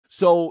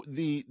So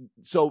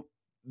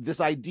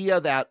this idea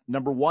that,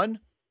 number one,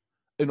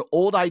 an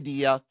old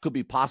idea could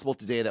be possible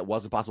today that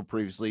wasn't possible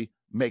previously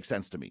makes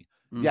sense to me.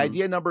 The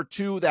idea, number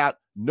two, that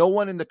no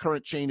one in the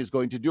current chain is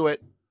going to do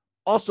it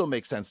also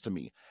makes sense to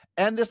me.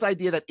 And this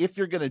idea that if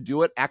you're going to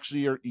do it,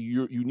 actually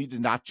you need to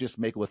not just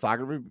make a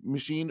lithography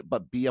machine,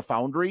 but be a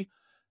foundry,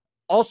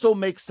 also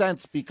makes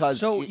sense because...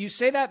 So you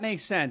say that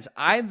makes sense.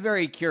 I'm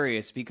very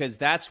curious because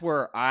that's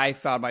where I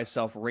found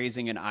myself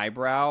raising an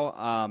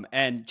eyebrow.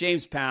 And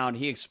James Pound,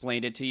 he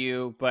explained it to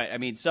you, but I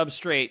mean,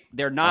 Substrate,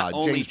 they're not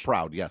only... James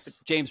Proud, yes.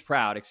 James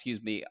Proud,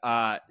 excuse me.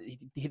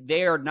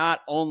 They are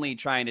not only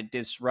trying to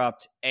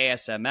disrupt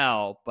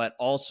ASML, but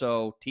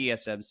also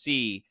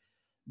TSMC.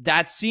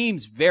 That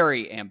seems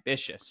very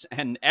ambitious.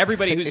 And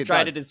everybody who's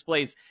tried to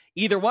displace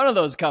either one of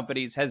those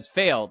companies has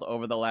failed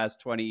over the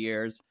last 20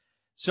 years.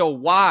 So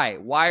why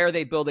are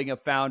they building a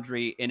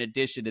foundry in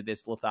addition to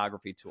this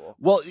lithography tool?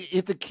 Well,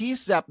 if the key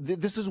step,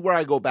 this is where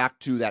I go back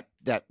to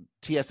that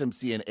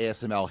TSMC and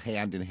ASML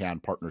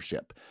hand-in-hand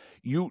partnership.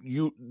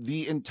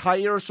 The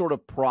entire sort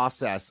of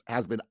process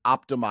has been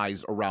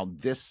optimized around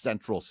this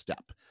central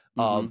step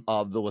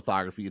of the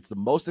lithography. It's the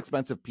most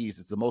expensive piece.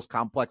 It's the most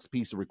complex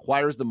piece. It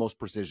requires the most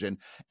precision,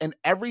 and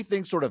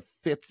everything sort of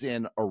fits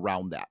in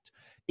around that.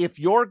 If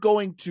you're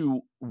going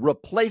to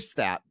replace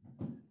that,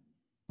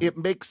 it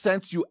makes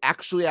sense you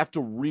actually have to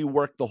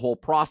rework the whole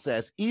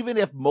process, even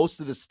if most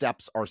of the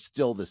steps are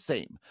still the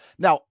same.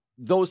 Now,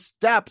 those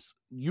steps,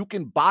 you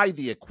can buy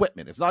the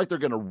equipment. It's not like they're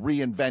going to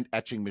reinvent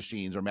etching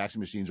machines or matching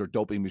machines or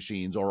doping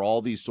machines or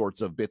all these sorts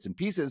of bits and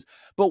pieces,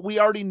 but we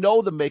already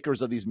know the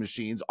makers of these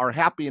machines are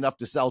happy enough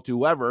to sell to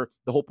whoever.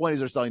 The whole point is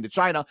they're selling to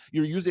China.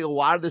 You're using a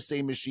lot of the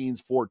same machines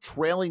for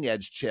trailing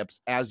edge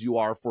chips as you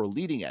are for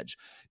leading edge.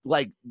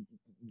 Like,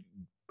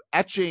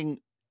 etching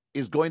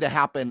is going to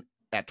happen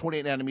at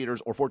 28 nanometers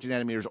or 14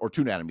 nanometers or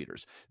 2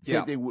 nanometers.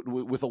 Same thing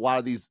with a lot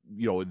of these,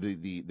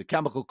 the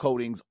chemical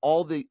coatings,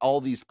 all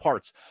these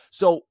parts.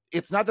 So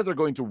it's not that they're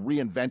going to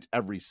reinvent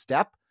every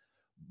step,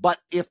 but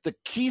if the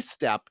key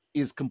step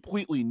is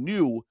completely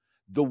new,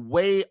 the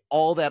way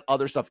all that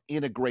other stuff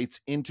integrates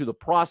into the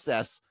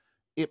process,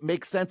 it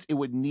makes sense it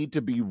would need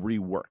to be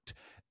reworked.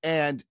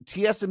 And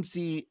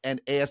TSMC and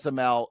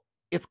ASML,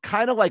 it's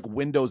kind of like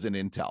Windows and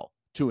Intel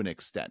to an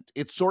extent.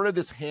 It's sort of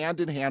this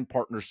hand-in-hand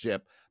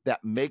partnership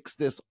that makes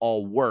this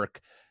all work.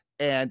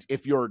 And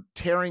if you're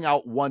tearing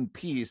out one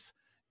piece,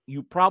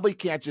 you probably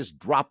can't just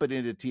drop it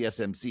into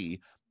TSMC.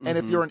 And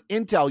if you're an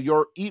Intel,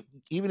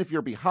 even if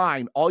you're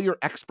behind, all your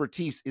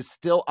expertise is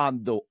still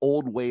on the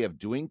old way of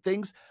doing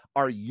things.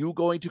 Are you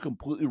going to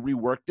completely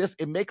rework this?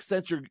 It makes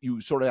sense you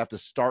sort of have to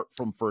start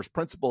from first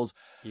principles.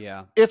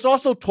 Yeah. It's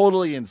also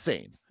totally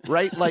insane,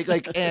 right?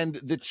 And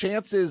the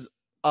chances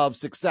of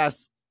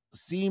success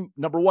seem,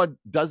 number one,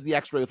 does the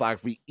X-ray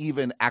lithography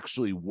even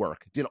actually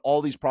work? Did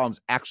all these problems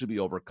actually be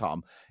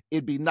overcome?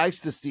 It'd be nice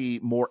to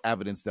see more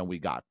evidence than we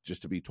got,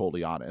 just to be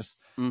totally honest.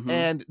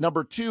 And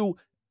number two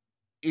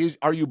is,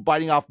 are you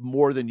biting off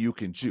more than you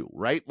can chew,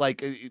 right?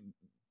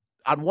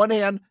 On one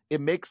hand,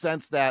 it makes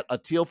sense that a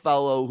Teal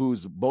fellow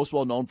who's most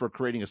well known for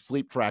creating a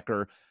sleep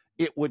tracker,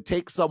 it would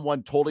take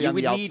someone totally on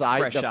the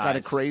outside that's kind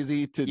of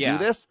crazy to do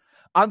this.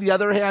 On the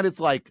other hand, it's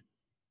like,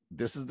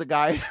 this is the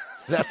guy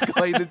that's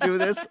going to do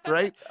this,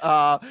 right?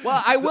 Well,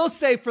 I will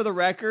say, for the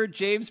record,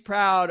 James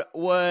Proud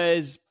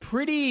was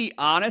pretty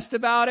honest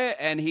about it,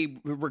 and he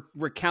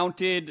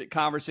recounted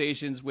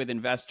conversations with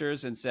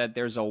investors and said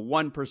there's a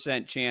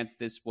 1% chance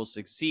this will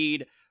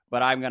succeed,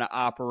 but I'm going to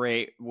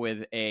operate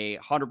with a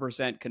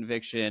 100%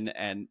 conviction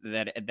and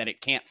that it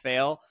can't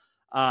fail.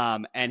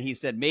 And he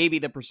said maybe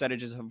the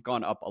percentages have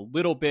gone up a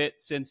little bit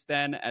since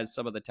then as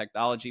some of the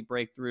technology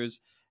breakthroughs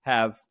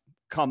have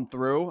come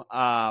through.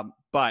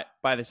 But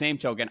by the same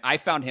token, I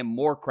found him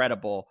more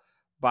credible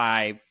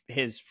by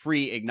his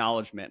free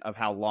acknowledgement of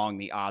how long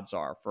the odds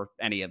are for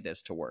any of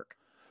this to work.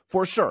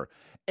 For sure.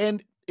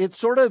 And it's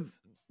sort of,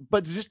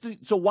 but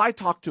so why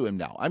talk to him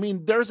now? I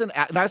mean, and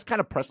I was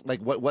kind of pressed,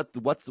 like, why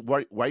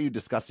are you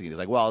discussing it? He's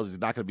like, well, it's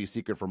not going to be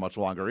secret for much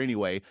longer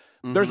anyway.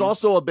 There's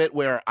also a bit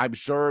where I'm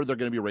sure they're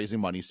going to be raising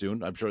money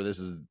soon. I'm sure this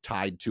is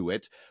tied to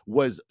it.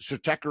 Was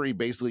Stratechery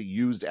basically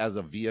used as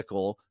a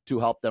vehicle to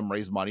help them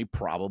raise money?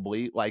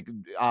 Probably.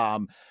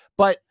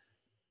 But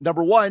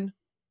number one,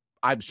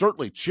 I'm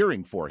certainly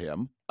cheering for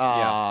him.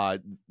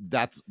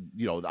 That's,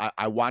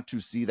 I want to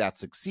see that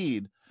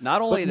succeed.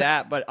 Not only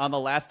that, but on the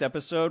last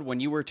episode, when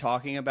you were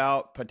talking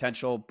about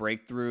potential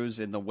breakthroughs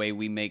in the way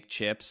we make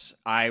chips,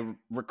 I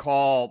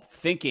recall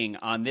thinking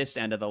on this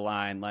end of the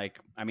line,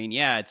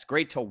 it's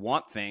great to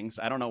want things.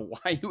 I don't know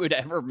why you would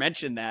ever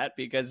mention that,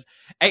 because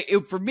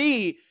for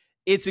me,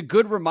 it's a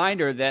good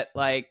reminder that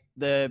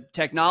the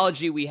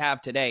technology we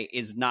have today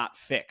is not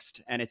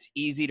fixed, and it's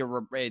easy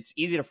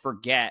to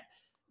forget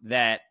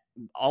that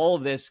all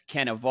of this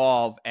can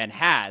evolve, and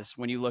has,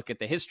 when you look at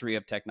the history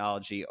of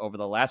technology over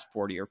the last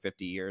 40 or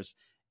 50 years.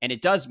 And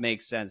it does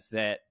make sense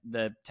that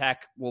the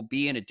tech will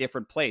be in a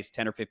different place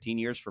 10 or 15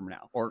 years from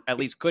now, or at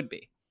least could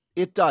be.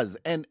 It does.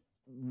 And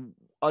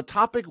a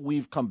topic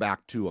we've come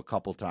back to a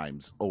couple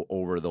times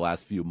over the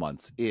last few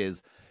months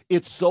is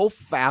it's so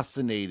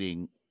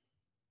fascinating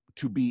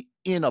to be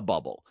in a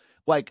bubble.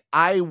 Like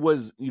I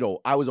was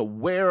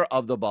aware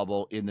of the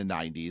bubble in the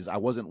 90s. I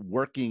wasn't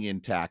working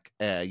in tech.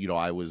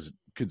 I was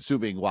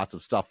consuming lots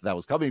of stuff that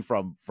was coming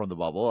from the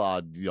bubble,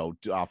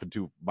 often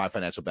to my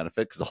financial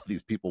benefit because all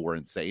these people were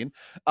insane.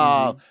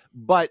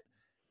 But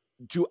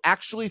to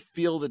actually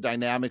feel the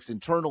dynamics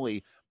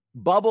internally,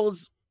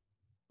 bubbles,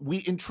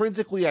 we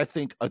intrinsically, I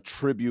think,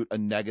 attribute a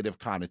negative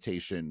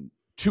connotation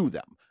to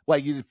them.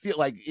 Like you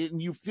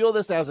feel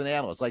this as an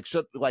analyst,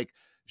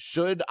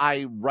 should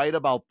I write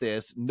about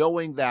this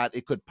knowing that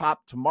it could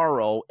pop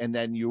tomorrow and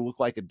then you look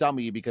like a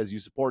dummy because you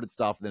supported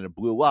stuff and then it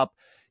blew up,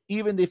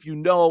 even if you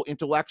know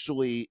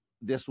intellectually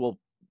this will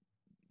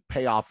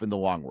pay off in the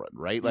long run,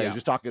 right? Like I was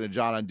just talking to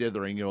John on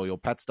Dithering,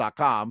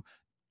 pets.com.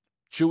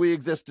 Chewy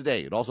exists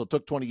today. It also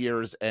took 20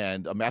 years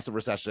and a massive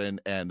recession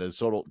and a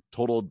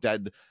total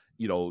dead,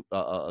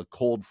 a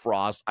cold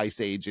frost ice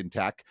age in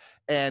tech.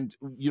 And,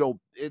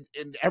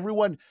 and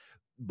everyone,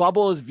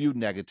 bubble is viewed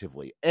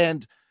negatively.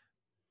 And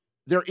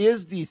there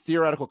is the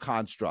theoretical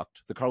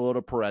construct, the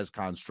Carlota Perez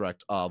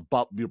construct of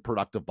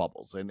productive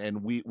bubbles.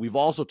 And we've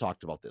also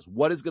talked about this.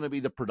 What is going to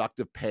be the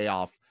productive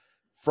payoff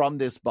from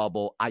this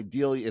bubble?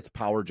 Ideally, it's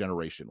power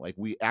generation. Like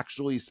we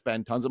actually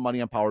spend tons of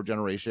money on power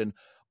generation.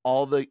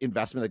 All the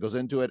investment that goes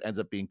into it ends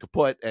up being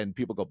kaput and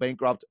people go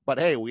bankrupt. But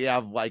hey, we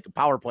have like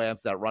power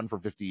plants that run for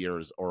 50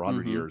 years or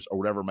 100 years or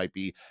whatever it might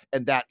be.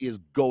 And that is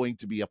going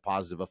to be a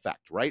positive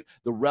effect, right?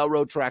 The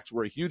railroad tracks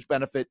were a huge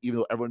benefit, even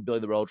though everyone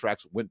building the railroad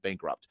tracks went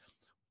bankrupt.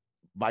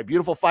 My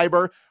beautiful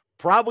fiber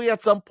probably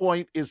at some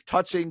point is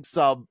touching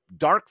some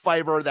dark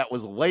fiber that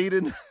was laid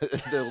in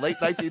the late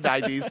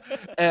 1990s.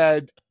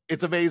 And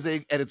it's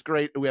amazing and it's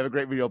great. We have a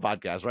great video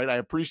podcast, right? I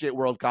appreciate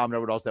WorldCom and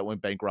everyone else that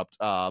went bankrupt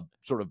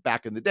sort of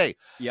back in the day.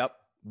 Yep.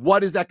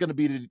 What is that going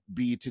to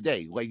be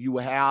today? Like you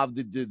have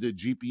the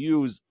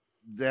GPUs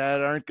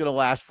that aren't going to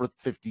last for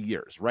 50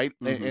 years, right?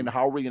 And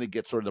how are we going to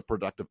get sort of the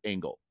productive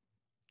angle?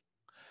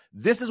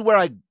 This is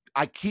where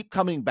I keep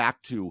coming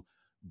back to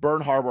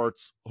Bern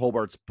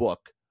Hobart's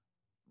book,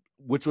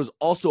 which was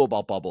also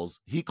about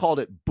bubbles. He called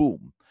it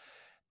Boom.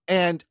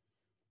 And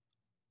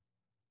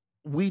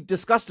we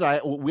discussed it. I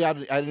had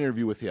an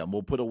interview with him.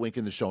 We'll put a link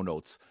in the show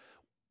notes.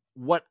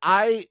 What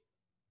I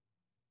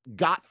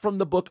got from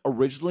the book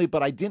originally,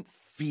 but I didn't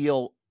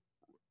feel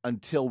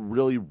until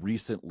really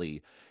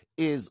recently,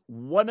 is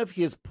one of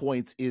his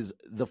points is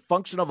the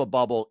function of a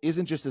bubble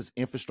isn't just this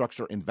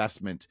infrastructure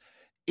investment.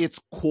 It's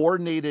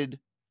coordinated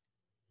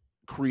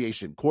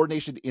creation,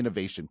 coordinated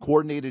innovation,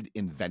 coordinated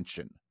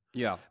invention.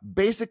 Yeah.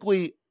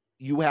 Basically,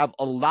 you have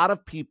a lot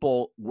of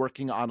people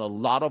working on a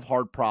lot of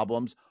hard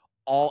problems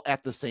all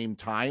at the same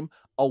time.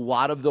 A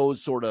lot of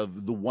those sort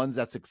of the ones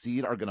that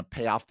succeed are going to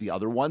pay off the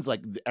other ones.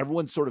 Like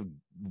everyone's sort of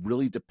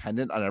really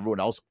dependent on everyone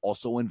else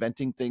also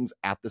inventing things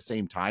at the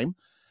same time.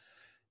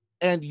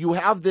 And you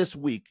have this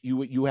week,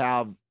 you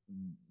have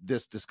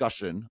this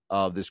discussion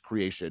of this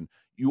creation.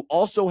 You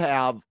also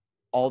have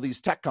all these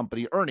tech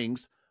company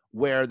earnings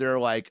where they're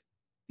like,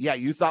 yeah,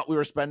 you thought we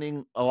were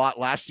spending a lot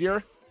last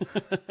year?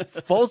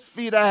 Full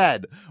speed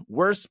ahead.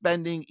 We're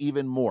spending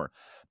even more.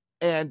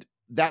 And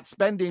that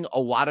spending, a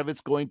lot of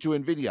it's going to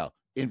NVIDIA.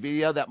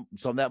 That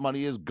some of that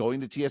money is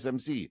going to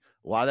TSMC.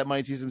 A lot of that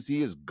money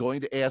TSMC is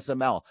going to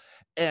ASML.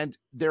 And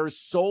there's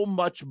so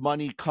much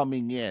money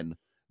coming in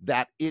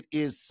that it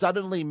is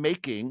suddenly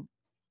making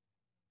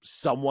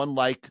someone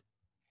like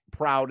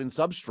Proud and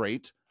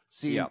Substrate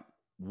see,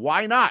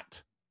 why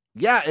not?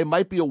 Yeah, it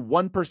might be a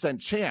 1%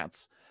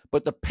 chance,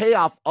 but the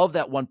payoff of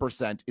that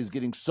 1% is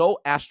getting so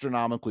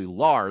astronomically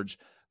large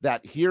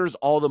that here's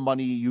all the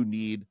money you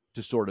need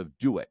to sort of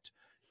do it.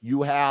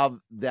 You have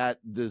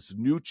this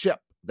new chip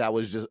that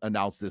was just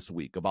announced this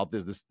week about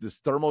this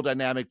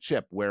thermodynamic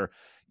chip where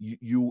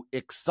you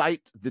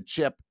excite the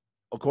chip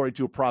according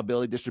to a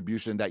probability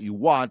distribution that you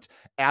want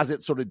as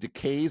it sort of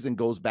decays and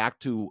goes back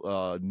to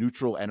a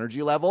neutral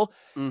energy level.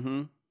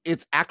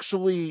 It's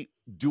actually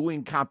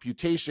doing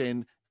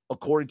computation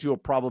according to a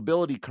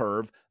probability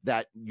curve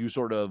that you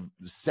sort of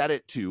set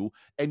it to,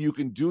 and you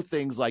can do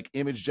things like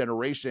image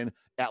generation,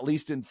 at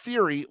least in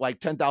theory, like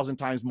 10,000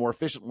 times more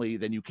efficiently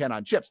than you can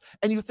on chips.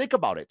 And you think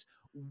about it.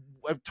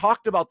 I've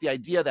talked about the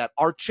idea that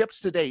our chips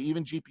today,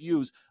 even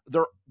GPUs,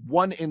 they're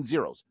 1 and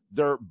 0s.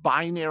 They're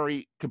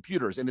binary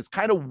computers. And it's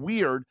kind of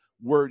weird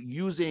we're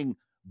using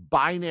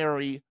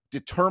binary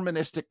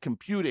deterministic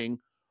computing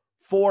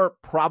for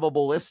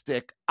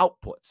probabilistic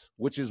outputs,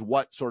 which is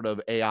what sort of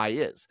AI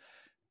is.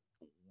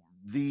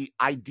 The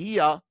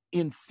idea,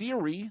 in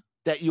theory,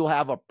 that you'll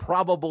have a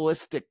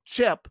probabilistic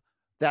chip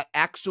that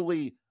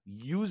actually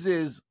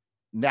uses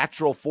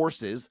natural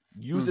forces,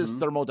 uses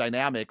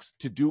thermodynamics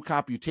to do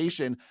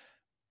computation,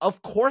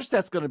 of course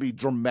that's going to be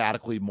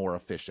dramatically more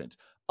efficient.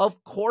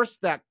 Of course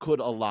that could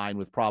align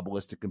with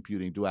probabilistic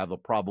computing to have a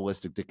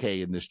probabilistic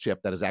decay in this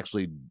chip that is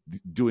actually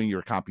doing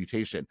your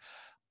computation.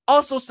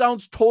 Also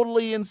sounds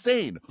totally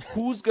insane.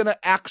 Who's going to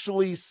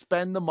actually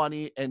spend the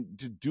money and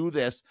to do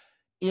this?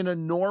 In a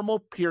normal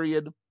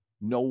period,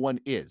 no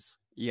one is.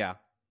 Yeah.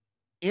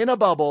 In a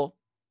bubble,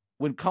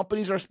 when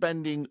companies are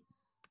spending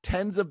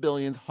tens of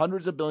billions,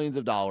 hundreds of billions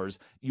of dollars.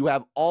 You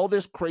have all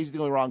this crazy thing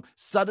going wrong.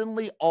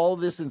 Suddenly, all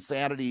this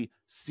insanity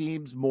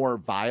seems more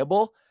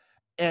viable.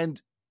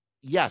 And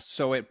yes.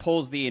 So it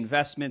pulls the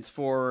investments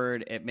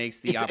forward. It makes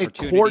the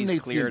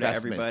opportunities clear to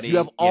everybody. So you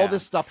have all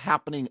this stuff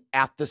happening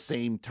at the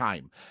same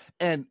time.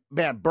 And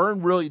man,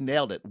 Byrne really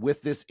nailed it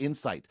with this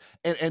insight.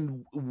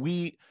 And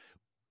we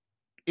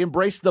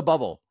embrace the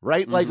bubble,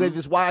 right? Like this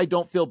is why I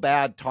don't feel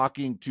bad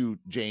talking to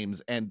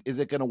James. And is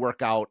it going to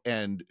work out?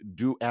 And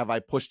have I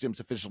pushed him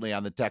sufficiently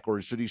on the tech,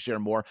 or should he share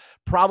more?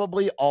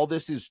 Probably all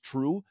this is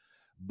true,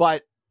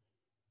 but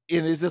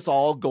is this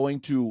all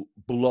going to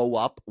blow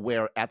up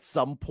where at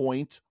some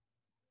point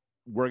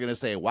we're going to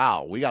say,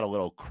 wow, we got a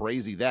little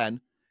crazy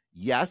then?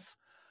 Yes.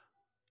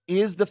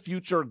 Is the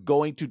future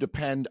going to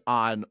depend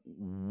on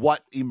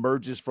what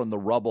emerges from the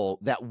rubble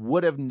that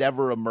would have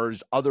never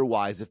emerged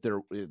otherwise if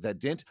that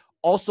didn't?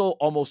 Also,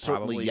 almost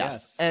certainly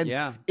yes.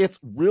 And it's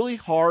really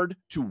hard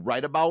to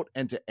write about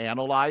and to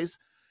analyze,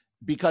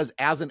 because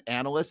as an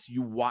analyst,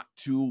 you want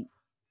to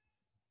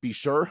be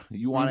sure,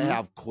 you want to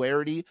have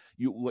clarity,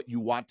 you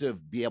want to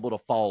be able to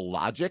follow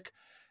logic.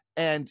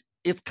 And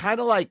it's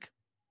kind of like,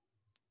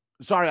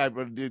 sorry, I hope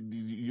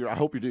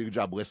you're doing a good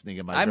job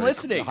listening. I'm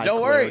listening.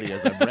 Don't worry.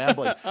 As I'm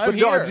rambling. But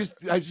no, I've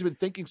just been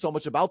thinking so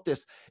much about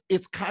this.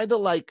 It's kind of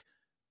like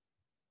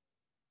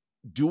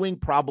doing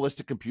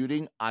probabilistic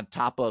computing on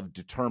top of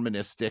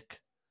deterministic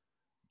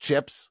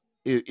chips.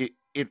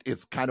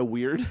 It's kind of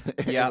weird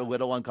and a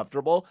little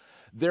uncomfortable.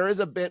 There is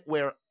a bit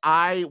where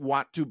I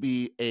want to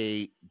be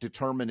a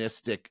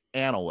deterministic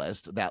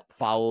analyst that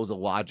follows a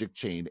logic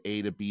chain,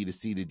 A to B to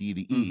C to D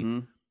to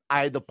E.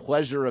 I had the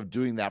pleasure of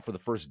doing that for the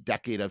first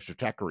decade of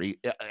Stratechery.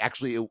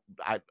 Actually,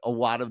 a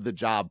lot of the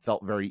job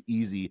felt very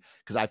easy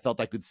because I felt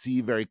I could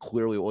see very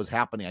clearly what was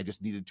happening. I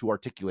just needed to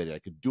articulate it. I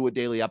could do a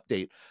daily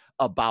update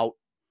about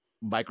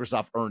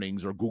Microsoft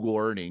earnings or Google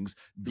earnings,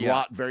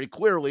 draw it very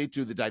clearly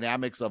to the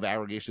dynamics of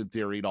aggregation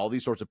theory and all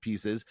these sorts of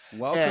pieces.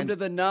 Welcome to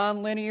the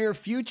nonlinear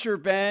future,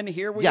 Ben.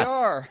 Here we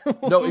are.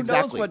 No, Who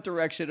exactly. knows what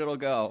direction it'll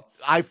go?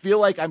 I feel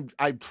like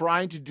I'm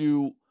trying to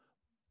do.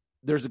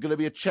 There's going to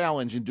be a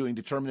challenge in doing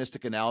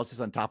deterministic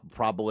analysis on top of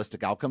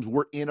probabilistic outcomes.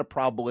 We're in a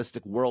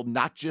probabilistic world,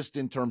 not just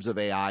in terms of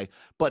AI,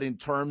 but in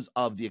terms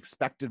of the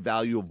expected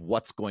value of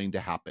what's going to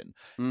happen.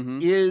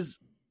 Is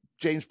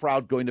James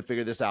Proud going to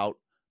figure this out?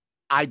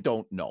 I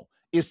don't know.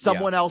 Is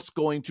someone else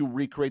going to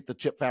recreate the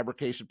chip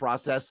fabrication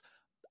process?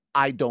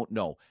 I don't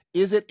know.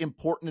 Is it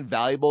important and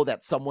valuable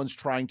that someone's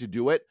trying to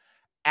do it?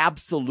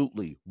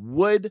 Absolutely.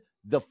 Would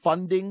the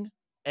funding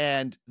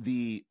and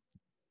the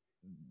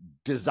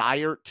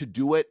desire to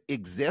do it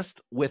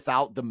exist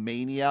without the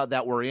mania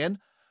that we're in?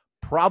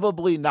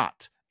 Probably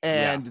not.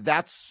 And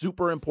that's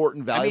super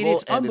important, valuable,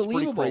 it's and it's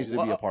unbelievable. pretty crazy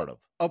to be a part of.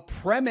 A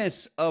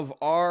premise of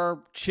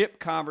our chip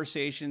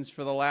conversations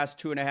for the last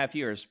 2.5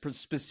 years,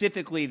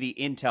 specifically the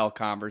Intel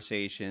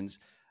conversations,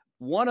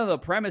 one of the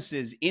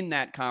premises in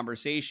that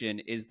conversation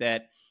is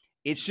that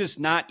it's just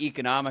not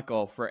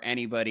economical for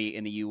anybody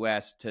in the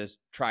U.S. to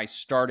try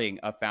starting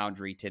a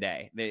foundry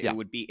today. It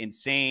would be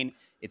insane.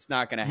 It's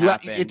not going to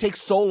happen. It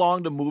takes so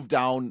long to move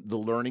down the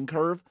learning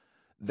curve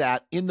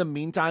that in the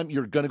meantime,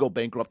 you're going to go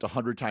bankrupt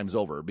 100 times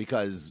over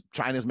because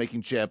China's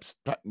making chips,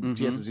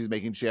 TSMC is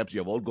making chips,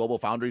 you have old global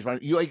foundries.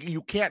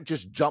 You can't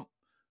just jump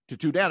to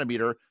 2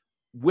 nanometer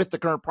with the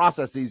current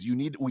processes.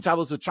 We talk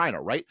about this with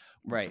China, right?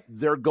 Right.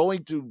 They're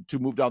going to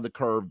move down the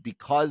curve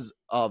because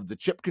of the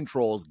chip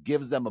controls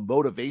gives them a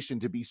motivation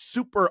to be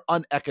super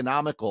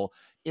uneconomical.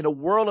 In a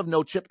world of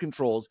no chip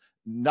controls,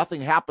 nothing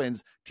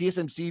happens.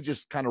 TSMC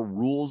just kind of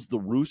rules the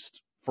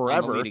roost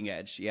forever. On the leading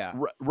edge,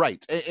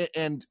 right.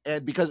 And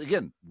because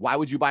again, why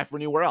would you buy from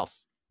anywhere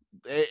else?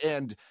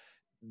 And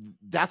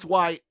that's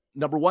why,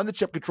 number one, the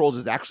chip controls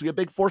is actually a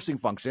big forcing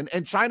function,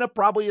 and China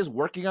probably is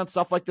working on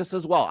stuff like this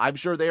as well. I'm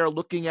sure they are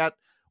looking at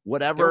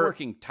whatever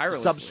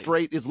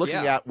Substrate is looking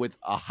at with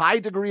a high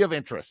degree of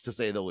interest, to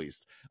say the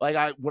least. Like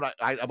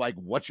I'm like,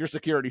 what's your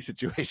security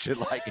situation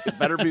like? It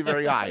better be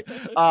very high.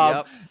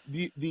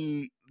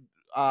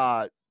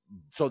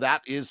 So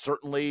that is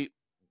certainly,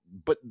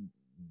 but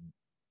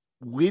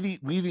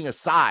leaving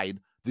aside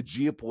the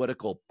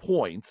geopolitical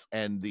points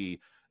and the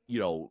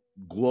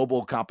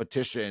global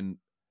competition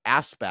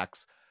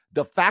aspects,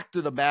 the fact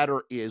of the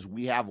matter is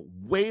we have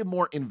way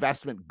more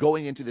investment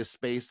going into this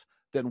space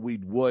than we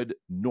would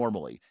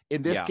normally.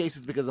 In this case,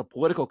 it's because of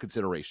political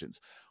considerations.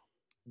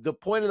 The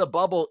point of the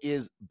bubble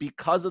is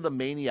because of the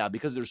mania,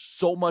 because there's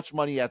so much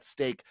money at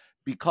stake,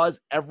 because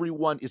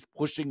everyone is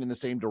pushing in the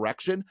same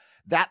direction,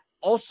 that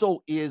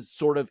also is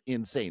sort of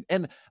insane.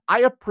 And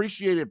I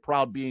appreciated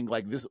Proud being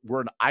like, this,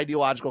 we're an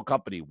ideological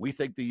company. We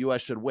think the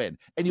US should win.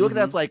 And you look at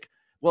that, it's like,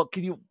 well,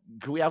 can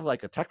we have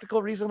like a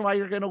technical reason why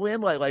you're going to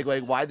win? Like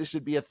why this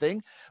should be a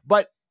thing?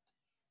 But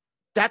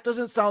that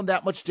doesn't sound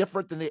that much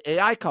different than the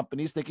AI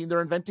companies thinking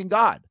they're inventing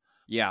God.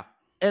 Yeah.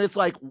 And it's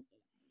like,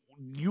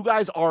 you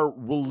guys are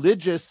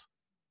religious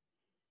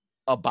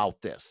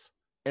about this.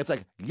 And it's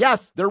like,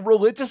 yes, they're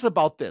religious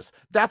about this.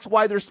 That's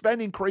why they're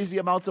spending crazy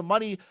amounts of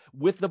money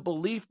with the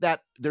belief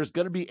that there's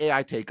going to be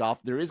AI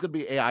takeoff. There is going to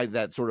be AI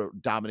that sort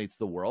of dominates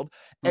the world.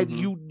 And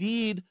you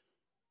need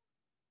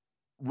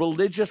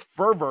religious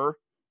fervor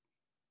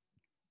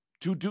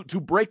to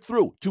break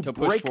through, to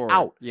break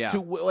out. Yeah.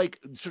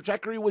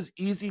 Trajectory was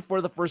easy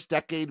for the first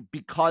decade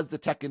because the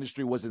tech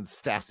industry was in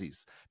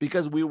stasis,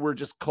 because we were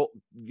just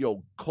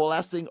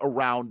coalescing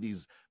around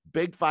these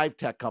big 5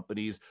 tech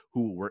companies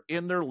who were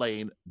in their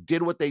lane,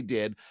 did what they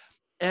did,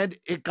 and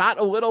it got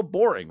a little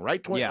boring,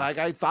 right? Like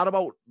I thought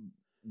about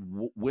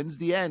when's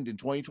the end in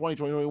 2020,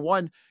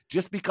 2021,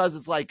 just because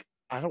it's like,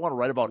 I don't want to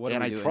write about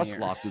antitrust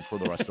lawsuits for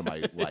the rest of my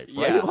life, right?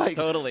 Yeah, like,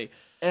 totally.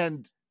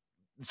 And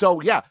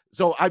so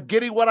I'm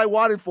getting what I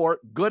wanted for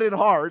it, good and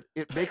hard.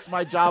 It makes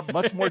my job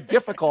much more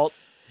difficult.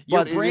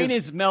 Your brain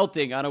is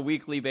melting on a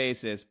weekly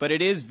basis, but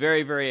it is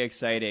very, very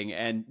exciting.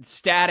 And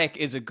static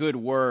is a good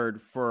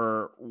word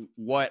for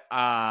what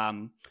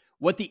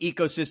the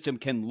ecosystem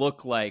can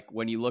look like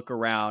when you look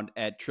around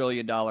at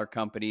trillion-dollar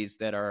companies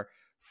that are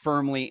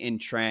firmly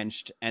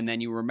entrenched. And then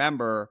you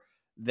remember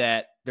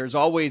that there's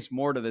always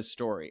more to this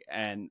story,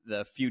 and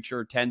the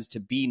future tends to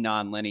be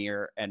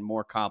nonlinear and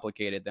more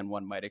complicated than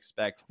one might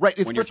expect. Right.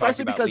 It's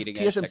precisely because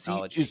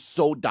TSMC is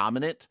so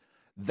dominant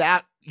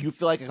that you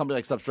feel like a company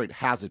like Substrate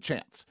has a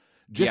chance.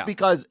 Just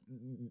because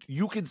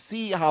you can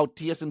see how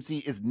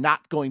TSMC is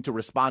not going to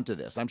respond to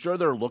this. I'm sure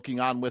they're looking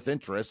on with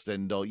interest,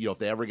 and they'll, if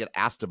they ever get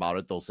asked about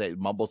it, they'll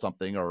mumble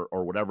something or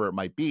whatever it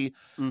might be.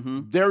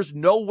 There's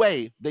no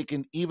way they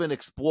can even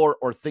explore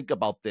or think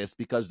about this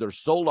because they're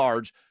so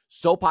large,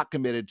 so pot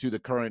committed to the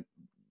current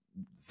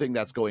thing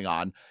that's going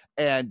on,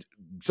 and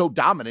so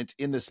dominant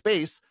in the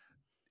space.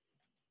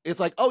 It's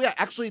like, oh yeah,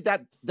 actually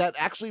that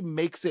actually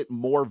makes it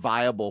more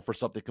viable for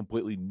something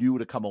completely new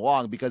to come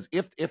along, because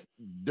if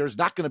there's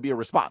not going to be a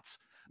response.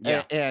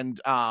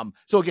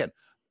 So again,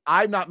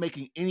 I'm not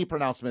making any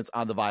pronouncements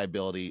on the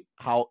viability,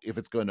 if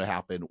it's going to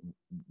happen,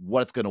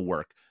 what it's going to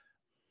work.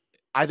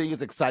 I think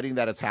it's exciting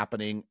that it's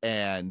happening,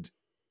 and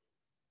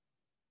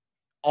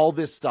all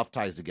this stuff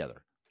ties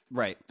together.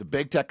 Right. The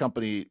big tech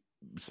company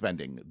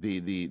spending,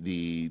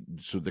 the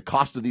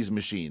cost of these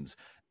machines,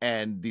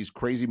 and these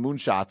crazy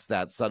moonshots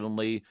that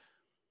suddenly,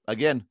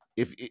 again,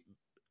 if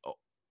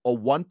a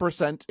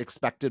 1%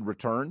 expected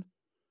return,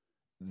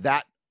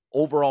 that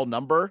overall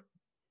number,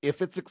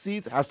 if it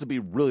succeeds, has to be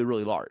really,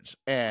 really large.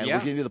 And we're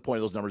getting to the point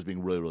of those numbers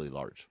being really, really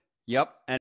large. Yep. And